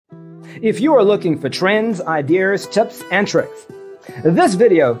If you are looking for trends, ideas, tips, and tricks, this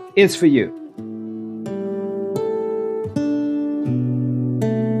video is for you.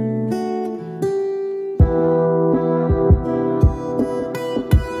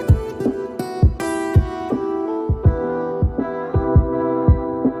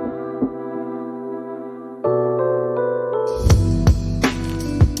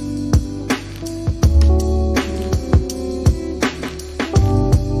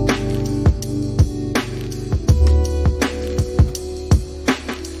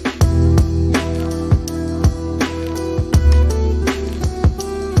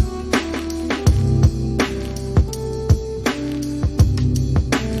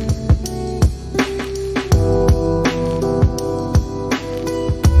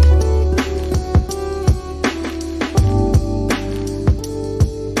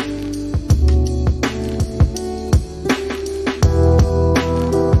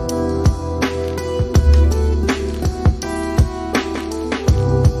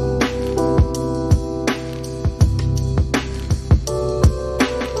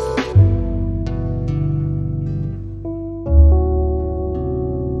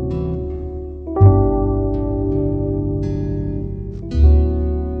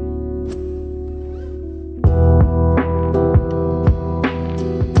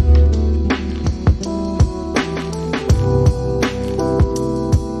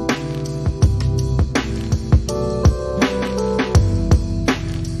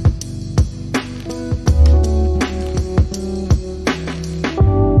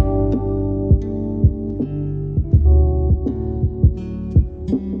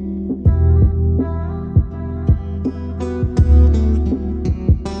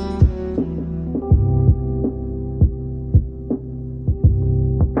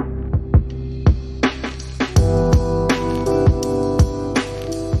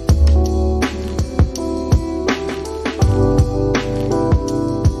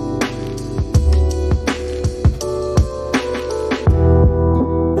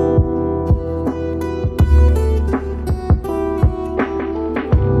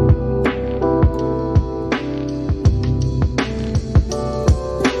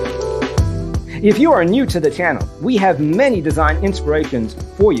 If you are new to the channel, we have many design inspirations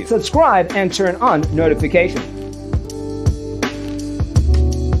for you. Subscribe and turn on notifications.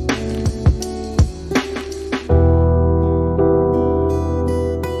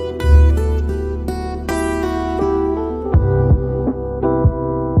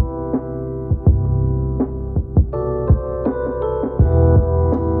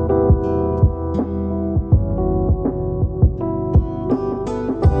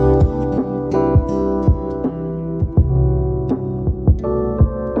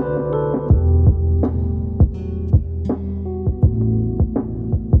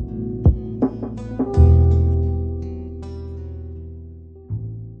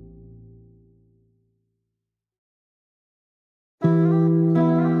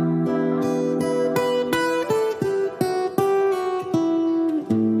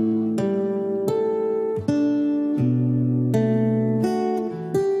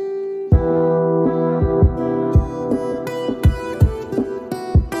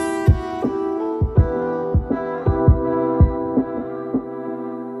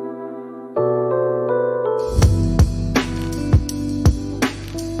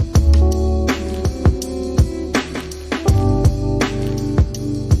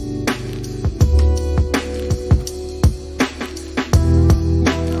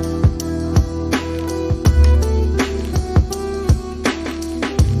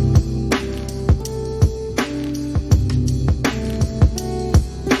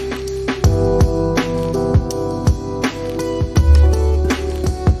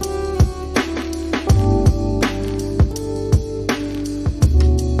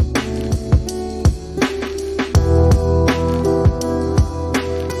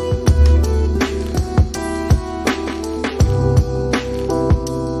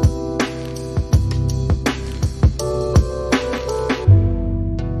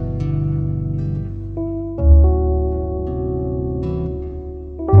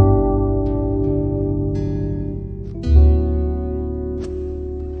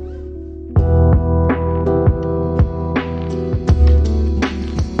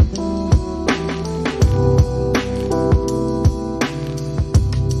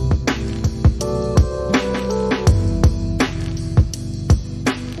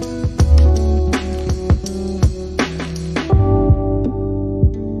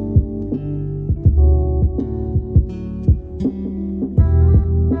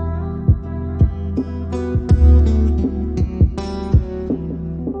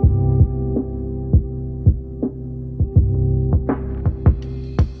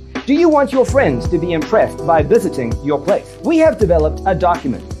 Do you want your friends to be impressed by visiting your place? We have developed a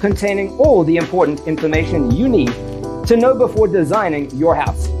document containing all the important information you need to know before designing your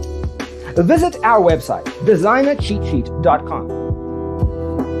house. Visit our website, designercheatsheet.com.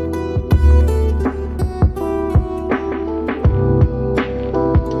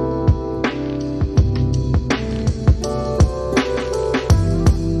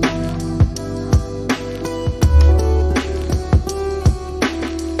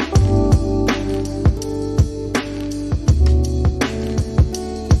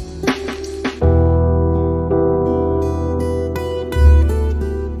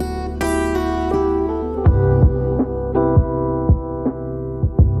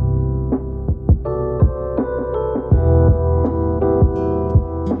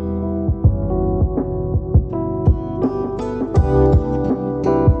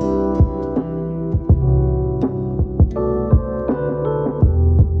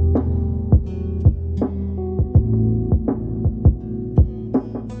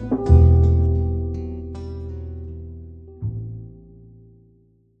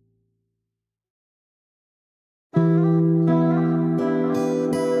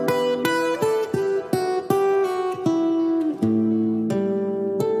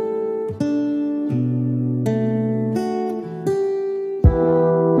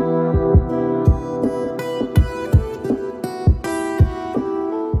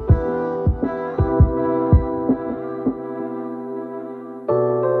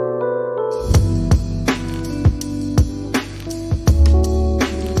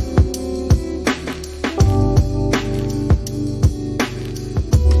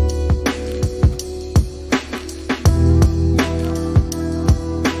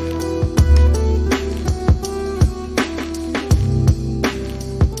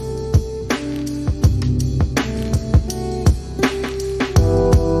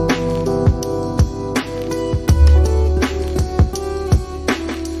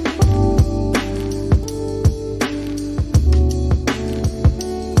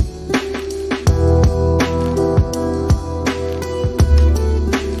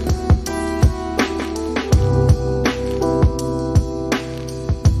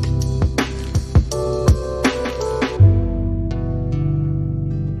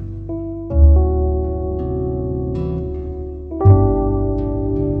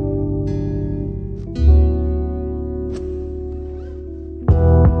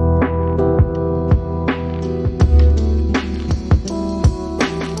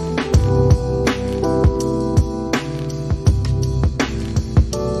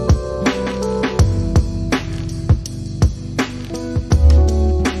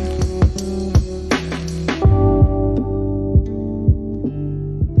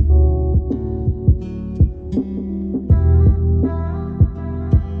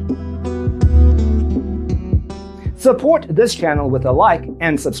 Support this channel with a like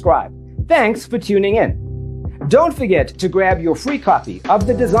and subscribe. Thanks for tuning in. Don't forget to grab your free copy of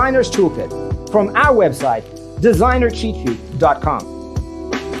the Designer's Toolkit from our website, designercheatsheet.com.